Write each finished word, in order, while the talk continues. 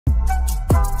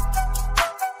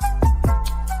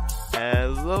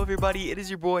everybody, it is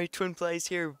your boy Twin Plays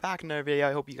here, back in another video.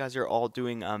 I hope you guys are all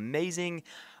doing amazing.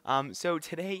 So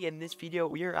today in this video,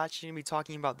 we are actually going to be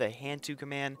talking about the hand to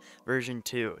command version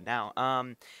 2. Now,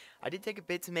 I did take a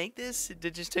bit to make this. It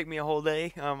did just take me a whole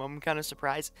day. I'm kind of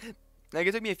surprised. Like,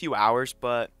 it took me a few hours,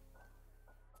 but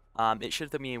it should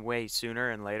have took me way sooner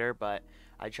and later, but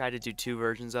I tried to do 2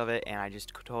 versions of it, and I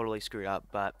just totally screwed up,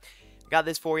 but got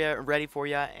this for you, ready for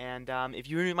you. And if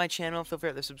you're new to my channel, feel free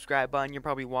to hit the subscribe button. You're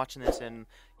probably watching this and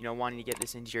wanting to get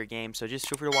this into your game, so just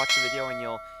feel free to watch the video and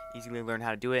you'll easily learn how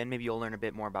to do it, and maybe you'll learn a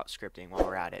bit more about scripting while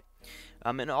we're at it.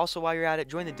 And also while you're at it,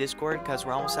 join the Discord, because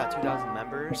we're almost at 2,000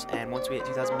 members, and once we hit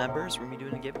 2,000 members, we're gonna be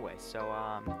doing a giveaway. So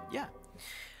yeah.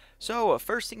 So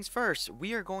first things first,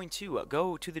 we are going to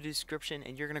go to the description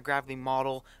and you're going to grab the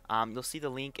model. You'll see the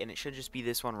link and it should just be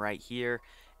this one right here.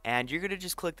 And you're going to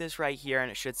just click this right here and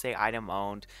it should say item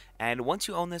owned. And once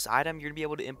you own this item, you're going to be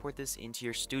able to import this into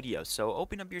your studio. So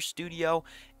open up your studio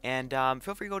and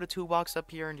feel free to go to toolbox up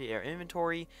here into your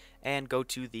inventory and go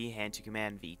to the hand to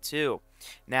command v2.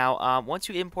 Now once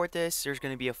you import this, there's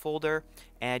going to be a folder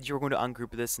and you're going to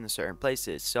ungroup this in certain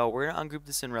places. So we're going to ungroup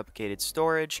this in replicated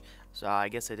storage. So I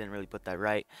guess I didn't really put that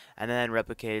right. And then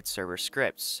replicated server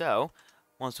scripts. So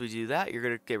once we do that, you're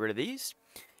going to get rid of these.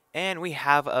 And we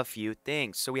have a few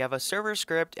things. So we have a server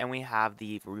script and we have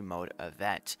the remote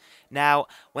event. Now,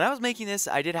 when I was making this,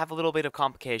 I did have a little bit of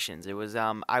complications. It was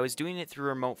I was doing it through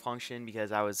remote function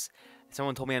because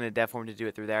someone told me on a dev forum to do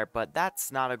it through there, but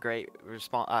that's not a great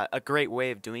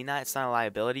way of doing that. It's not a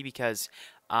liability because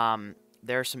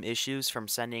there are some issues from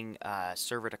sending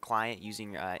server to client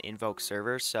using invoke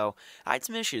servers. So I had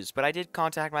some issues, but I did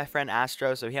contact my friend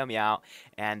Astro, so he helped me out,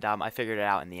 and I figured it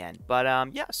out in the end.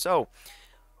 But yeah, so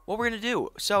what we're going to do,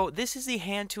 so this is the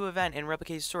hand to event in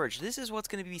replicated storage. This is what's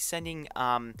going to be sending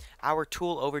our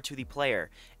tool over to the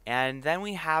player. And then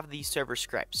we have the server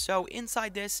script. So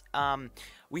inside this,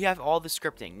 we have all the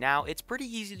scripting. Now, it's pretty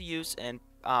easy to use, and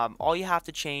all you have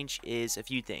to change is a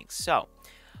few things. So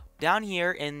down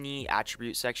here in the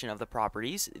attribute section of the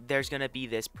properties, there's going to be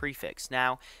this prefix.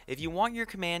 Now, if you want your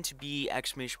command to be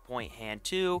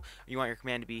 !hand2, or you want your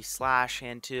command to be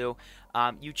 /hand2,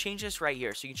 you change this right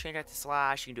here. So you can change that to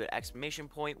slash, you can do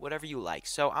it !, whatever you like.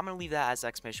 So I'm going to leave that as !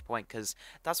 because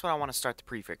that's what I want to start the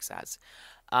prefix as.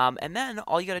 And then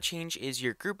all you got to change is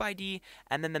your group ID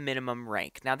and then the minimum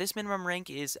rank. Now this minimum rank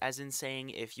is as in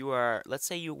saying if you are, let's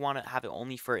say you want to have it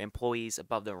only for employees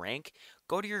above the rank,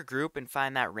 go to your group and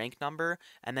find that rank number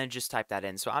and then just type that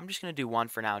in. So I'm just going to do 1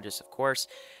 for now, just of course.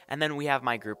 And then we have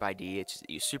my group ID. It's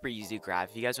super easy to grab.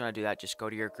 If you guys want to do that, just go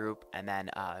to your group and then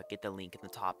get the link in the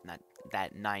top and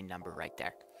that 9 number right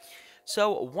there.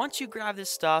 So once you grab this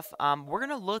stuff, we're going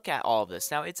to look at all of this.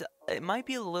 Now, it might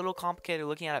be a little complicated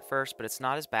looking at it first, but it's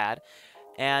not as bad.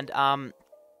 And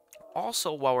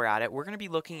also, while we're at it, we're going to be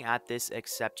looking at this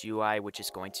accept UI, which is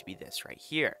going to be this right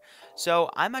here. So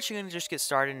I'm actually going to just get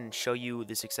started and show you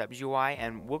this accept UI,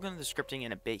 and we'll go into the scripting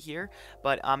in a bit here.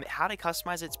 But how to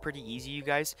customize it's pretty easy, you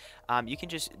guys. You can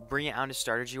just bring it onto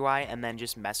starter UI and then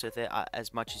just mess with it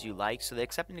as much as you like. So the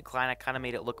accept and decline, I kind of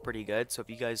made it look pretty good. So if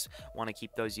you guys want to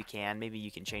keep those, you can. Maybe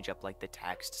you can change up like the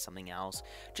text to something else.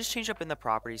 Just change up in the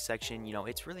properties section.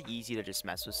 It's really easy to just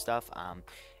mess with stuff.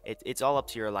 It's all up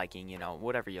to your liking,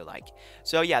 whatever you like.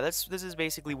 So yeah, this is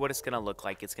basically what it's going to look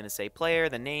like. It's going to say player,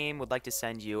 the name, would like to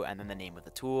send you, and then the name of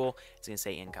the tool. It's going to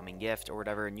say incoming gift or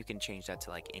whatever, and you can change that to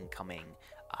like incoming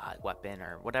weapon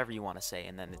or whatever you want to say,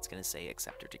 and then it's going to say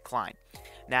accept or decline.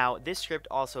 Now, this script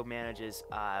also manages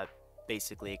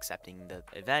basically accepting the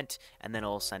event, and then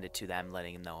it'll send it to them,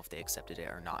 letting them know if they accepted it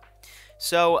or not.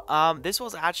 So this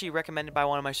was actually recommended by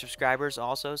one of my subscribers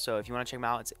also, so if you want to check him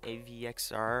out, it's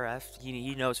AVXRF.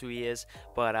 He knows who he is.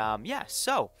 But yeah,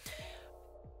 so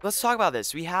let's talk about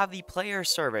this. We have the player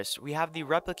service. We have the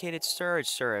replicated storage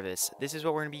service. This is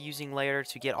what we're going to be using later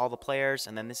to get all the players,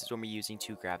 and then this is what we're using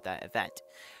to grab that event.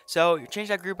 So you change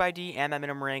that group ID and that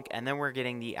minimum rank, and then we're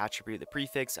getting the attribute, the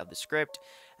prefix of the script,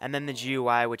 and then the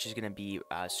GUI, which is going to be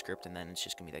script, and then it's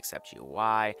just going to be the accept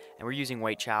GUI. And we're using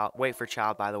wait for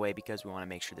child, by the way, because we want to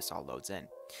make sure this all loads in.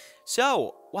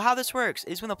 So, well, how this works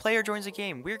is when the player joins the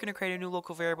game, we're going to create a new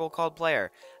local variable called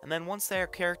player. And then once their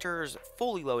character is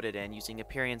fully loaded in using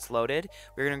appearance loaded,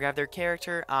 we're going to grab their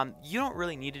character. You don't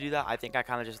really need to do that. I think I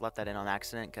kind of just left that in on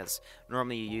accident because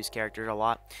normally you use characters a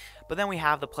lot. But then we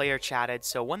have the player chatted.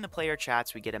 So when the player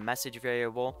chats, we get a message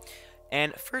variable.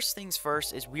 And first things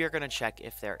first is we are going to check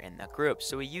if they're in the group.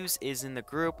 So we use is in the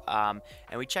group, and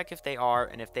we check if they are.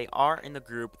 And if they are in the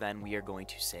group, then we are going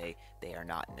to say they are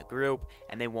not in the group,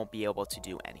 and they won't be able to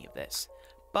do any of this.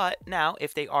 But now,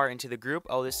 if they are into the group,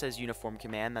 oh, this says uniform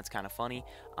command. That's kind of funny.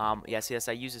 Yes,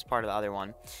 I use this part of the other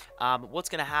one. What's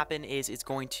going to happen is it's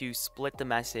going to split the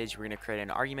message. We're going to create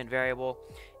an argument variable,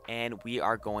 and we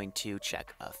are going to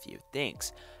check a few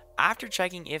things. After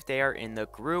checking if they are in the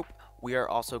group, we are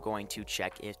also going to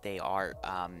check if they are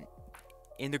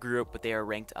in the group, but they are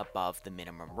ranked above the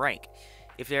minimum rank.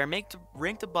 If they are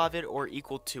ranked above it or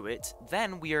equal to it,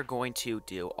 then we are going to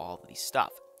do all of these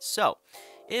stuff. So,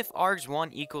 if args1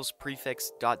 equals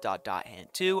prefix ...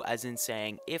 hand2, as in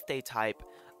saying if they type,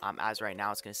 as right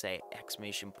now it's going to say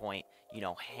exclamation point,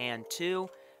 hand2,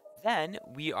 then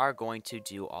we are going to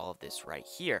do all of this right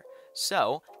here.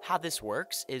 So, how this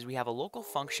works is we have a local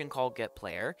function called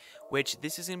getPlayer, which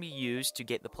this is going to be used to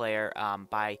get the player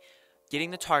by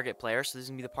getting the target player. So this is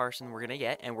going to be the person we're going to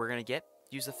get, and we're going to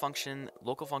use the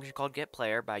local function called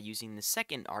getPlayer by using the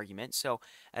second argument. So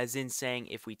as in saying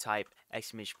if we type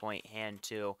exclamation point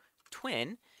hand2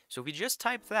 twin, so if we just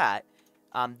type that,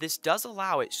 this does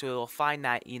allow it, so it'll find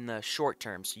that in the short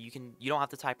term, so you don't have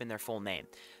to type in their full name.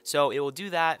 So it will do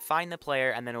that, find the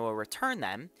player, and then it will return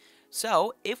them.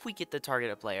 So if we get the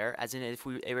targeted player, as in if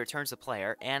it returns the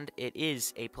player, and it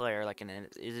is a player, like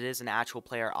it is an actual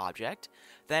player object,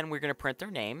 then we're going to print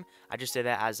their name. I just did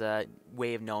that as a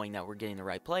way of knowing that we're getting the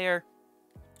right player.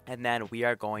 And then we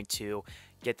are going to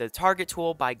get the target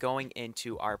tool by going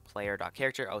into our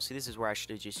player.character. Oh, see, this is where I should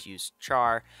have just used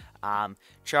char, and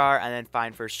then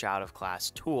find first child of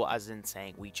class tool, as in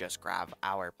saying we just grab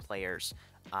our player's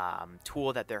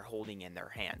tool that they're holding in their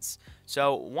hands.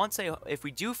 So if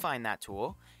we do find that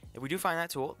tool,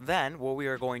 then what we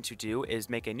are going to do is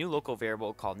make a new local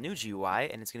variable called new GUI,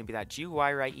 and it's going to be that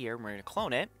GUI right here. We're going to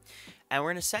clone it, and we're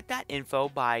going to set that info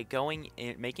by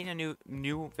making a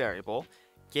new variable,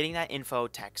 getting that info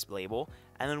text label,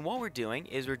 and then what we're doing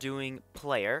is we're doing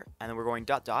player, and then we're going ...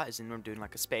 as in we're doing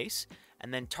like a space,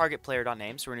 and then target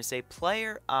player.name. So we're going to say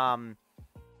player,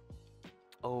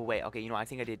 oh wait, okay, I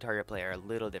think I did target player a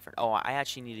little different. Oh, I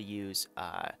actually need to use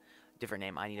different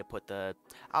name. I need to put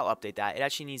I'll update that. It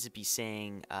actually needs to be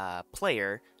saying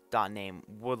player.name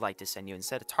would like to send you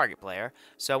instead of target player.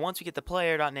 So once we get the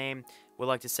player.name would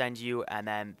like to send you, and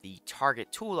then the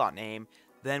target tool.name,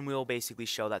 then we'll basically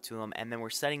show that to them, and then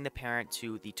we're setting the parent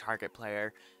to the target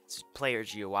player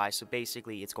GUI. So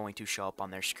basically it's going to show up on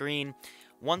their screen.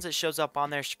 Once it shows up on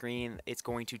their screen, it's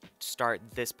going to start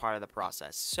this part of the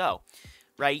process. So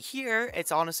right here,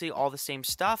 it's honestly all the same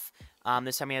stuff.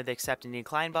 This time we have the accept and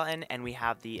decline button, and we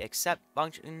have the accept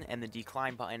function and the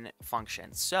decline button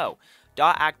function. So,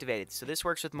 .activated. So this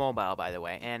works with mobile, by the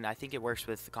way, and I think it works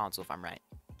with the console if I'm right.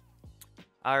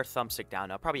 Or thumbstick down.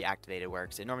 No, probably activated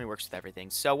works. It normally works with everything.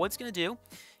 So what it's going to do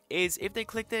is if they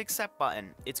click the accept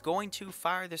button, it's going to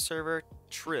fire the server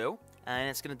true, and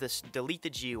it's going to delete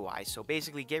the GUI. So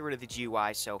basically get rid of the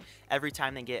GUI, so every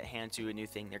time they get handed to a new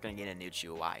thing, they're going to get a new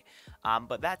GUI.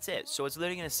 But that's it. So it's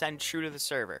literally going to send true to the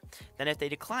server. Then if they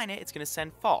decline it, it's going to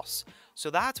send false. So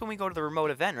that's when we go to the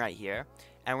remote event right here,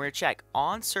 and we're going to check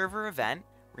on server event.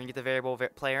 We're going to get the variable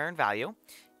player and value.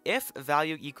 If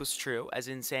value equals true, as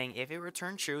in saying if it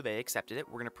returned true, they accepted it,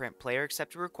 we're going to print player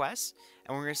accepted request,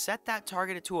 and we're going to set that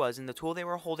targeted tool, as in the tool they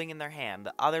were holding in their hand,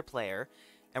 the other player,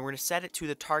 and we're going to set it to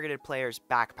the targeted player's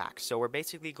backpack. So we're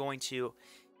basically going to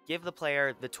give the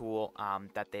player the tool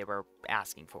that they were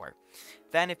asking for.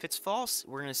 Then if it's false,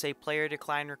 we're going to say player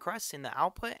decline request in the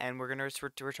output, and we're going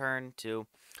to return to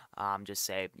just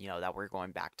say, that we're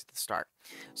going back to the start.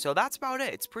 So that's about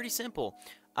it. It's pretty simple.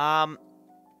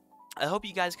 I hope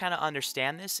you guys kind of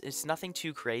understand this. It's nothing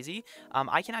too crazy.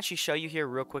 I can actually show you here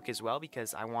real quick as well,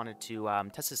 because I wanted to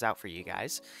test this out for you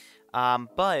guys.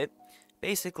 But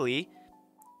basically,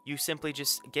 you simply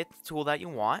just get the tool that you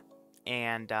want,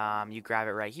 and you grab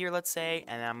it right here, let's say,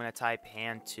 and then I'm going to type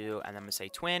hand2, and I'm going to say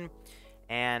twin,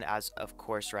 and as of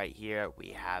course right here we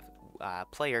have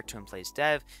player twin plays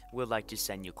dev would like to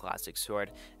send you classic sword,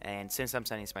 and since I'm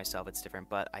sending this myself, it's different,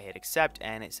 but I hit accept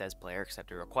and it says player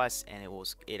accepted request, and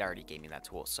it already gave me that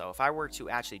tool. So if I were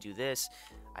to actually do this,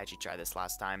 I actually tried this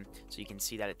last time, so you can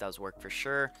see that it does work for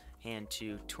sure.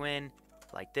 Hand2 twin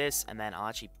like this, and then I'll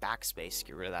actually backspace to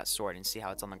get rid of that sword and see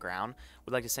how it's on the ground.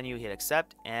 Would like to send you, hit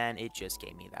accept, and it just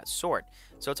gave me that sword.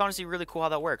 So it's honestly really cool how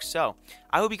that works. So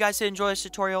I hope you guys did enjoy this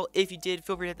tutorial. If you did,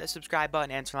 feel free to hit that subscribe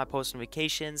button and turn on post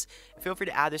notifications. Feel free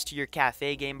to add this to your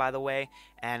cafe game, by the way,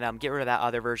 and get rid of that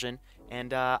other version.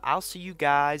 And I'll see you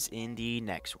guys in the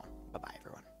next one.